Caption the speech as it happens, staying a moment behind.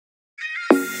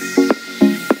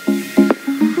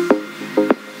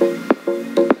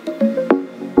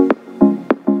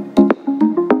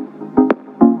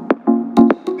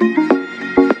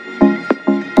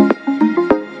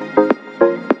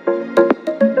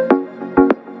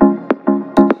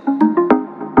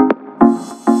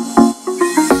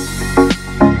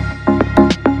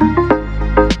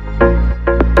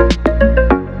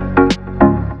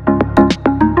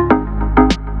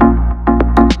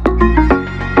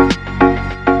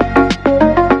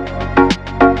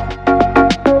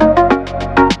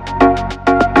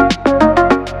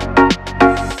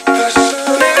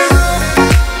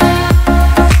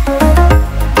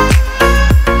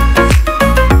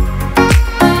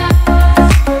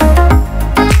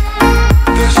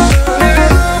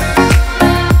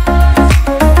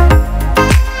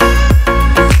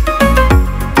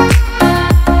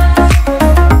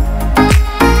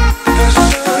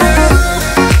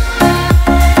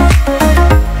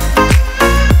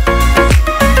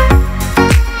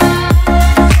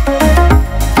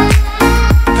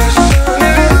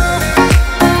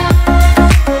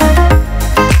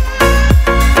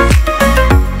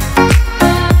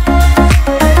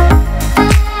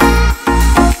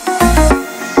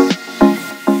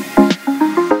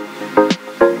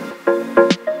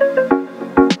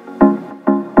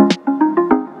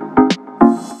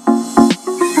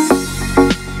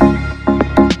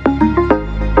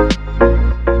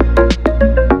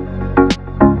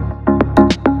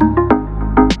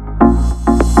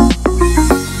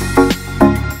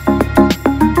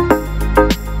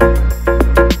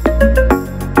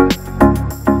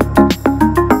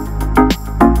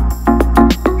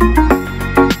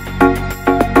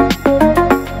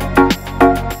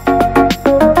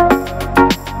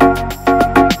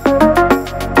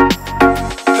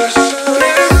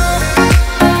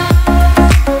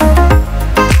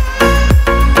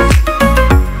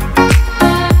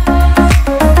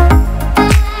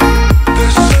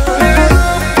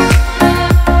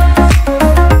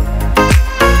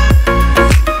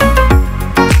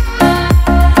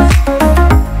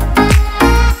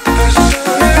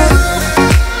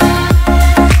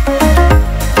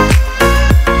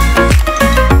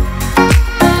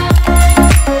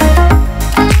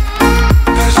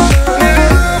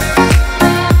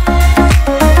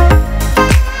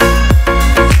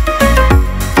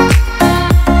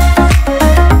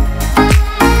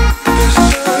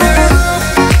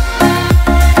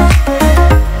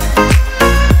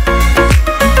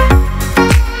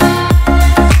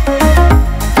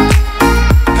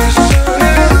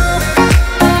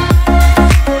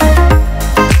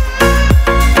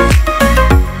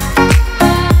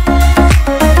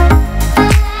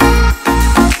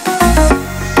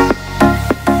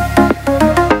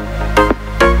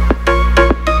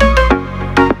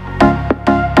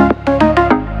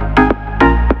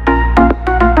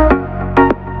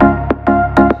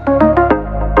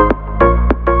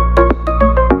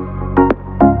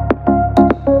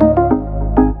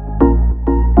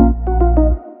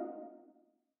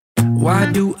Why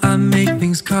do I make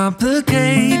things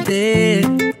complicated?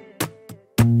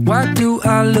 Why do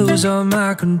I lose all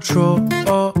my control?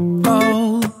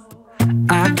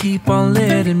 I keep on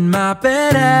letting my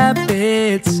bad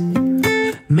habits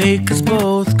make us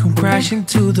both come crashing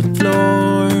to the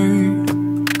floor.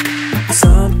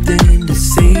 Something to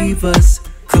save us,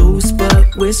 close but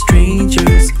we're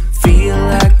strangers. Feel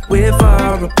like we're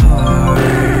far apart.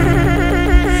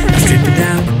 I'm stripping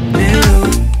down the middle.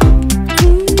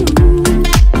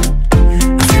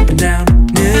 I'm stripping down the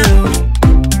middle.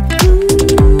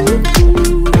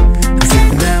 I'm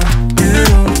stripping down the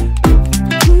middle.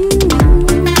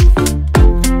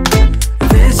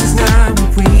 This is not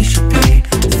what we should be.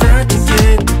 Start to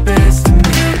get the best of me.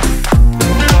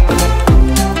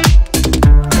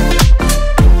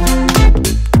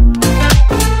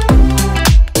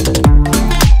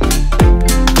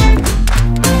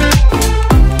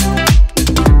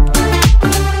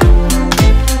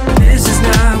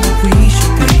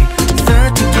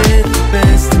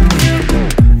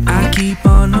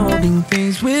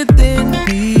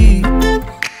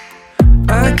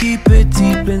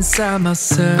 Inside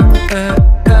myself,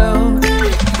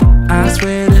 I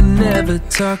swear to never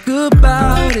talk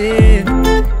about it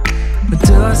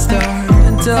until I start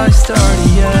to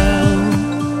yell.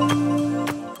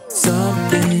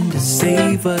 Something to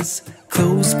save us,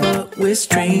 close but we're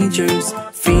strangers.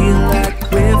 Feel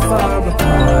like we're far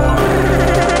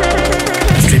apart.